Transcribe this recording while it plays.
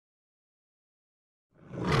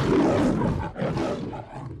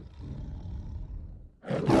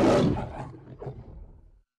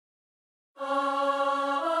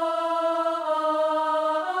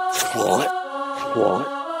What? What?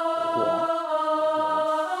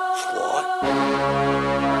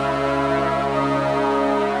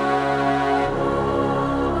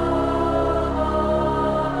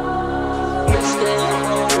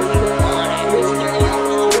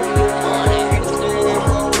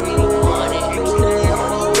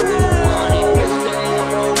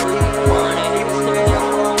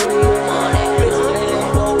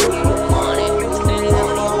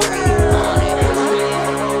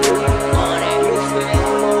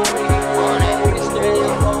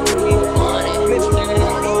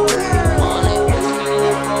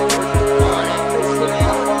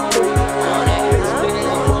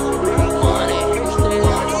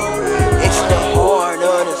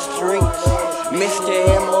 Mr.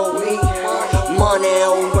 M.O.E. Money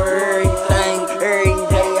over everything. Every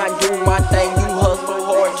day I do my thing. You hustle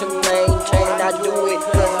hard to maintain. I do it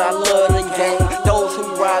cause I love the game. Those who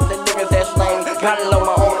ride the niggas that's lame. Got it on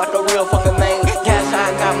my own like a real fucking man. That's how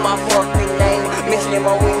I got my fucking name. Mr.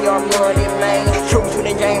 M.O.E. your money man. True to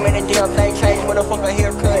the game and the damn thing changed with a fucking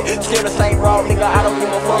haircut. Still the same raw nigga. I don't give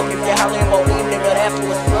a fuck if you holler M.O.E. nigga. That's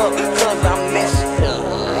what's up. Cause I'm Mr.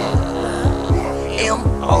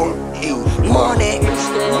 M.O.E. Money.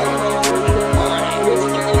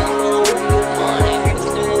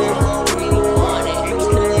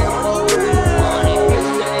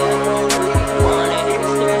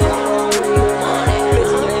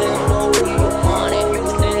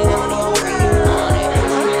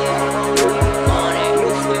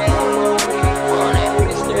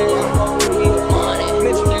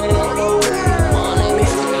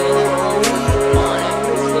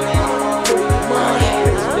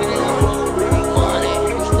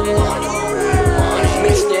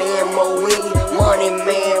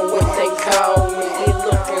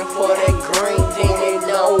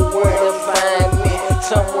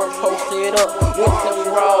 Somewhere posted up with them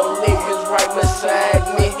raw niggas right beside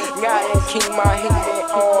me. Gotta keep my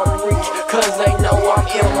heat on reach, cause they know I'm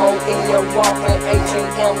M.O.E. A walking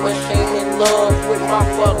ATM machine in love with my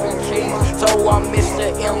fucking cheese. So I'm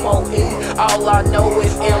Mr. M.O.E. All I know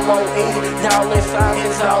is M.O.E. Dollar signs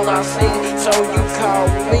is all I see. So you call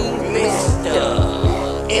me Mr.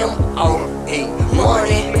 M.O.E.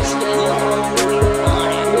 Money. Mr. M.O.E.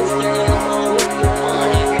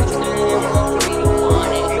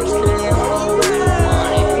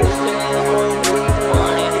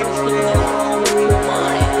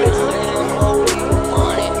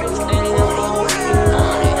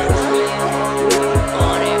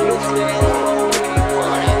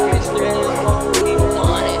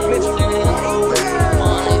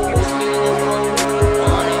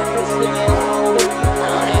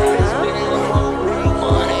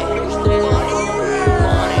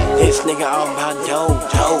 This nigga all about dough.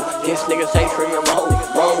 This nigga say free your more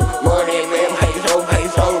money, man, peso.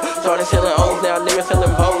 Started selling O's, now nigga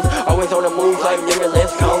selling Vo's. Always on the move like nigga,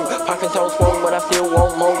 let's go. Pockets so swole, but I still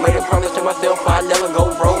want more. Made a promise to myself, I never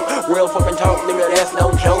go broke. Real fucking talk, nigga, that's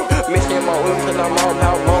no joke. Mr. M.O.E. cause I'm all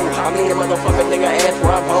about more. I mean a motherfucker, nigga, ass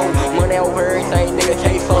where I vote. Money over everything, nigga,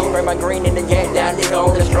 chase flow. Grab my green in the gas, down nigga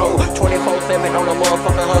on the stroll. 24/7 on the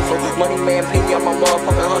motherfucking hustle. Money man, P, I'm a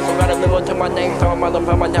motherfucking hustle. Gotta live up to my name, so I'm all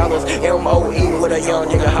about my dollars. M.O.E. with a young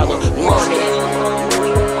nigga holler. Money.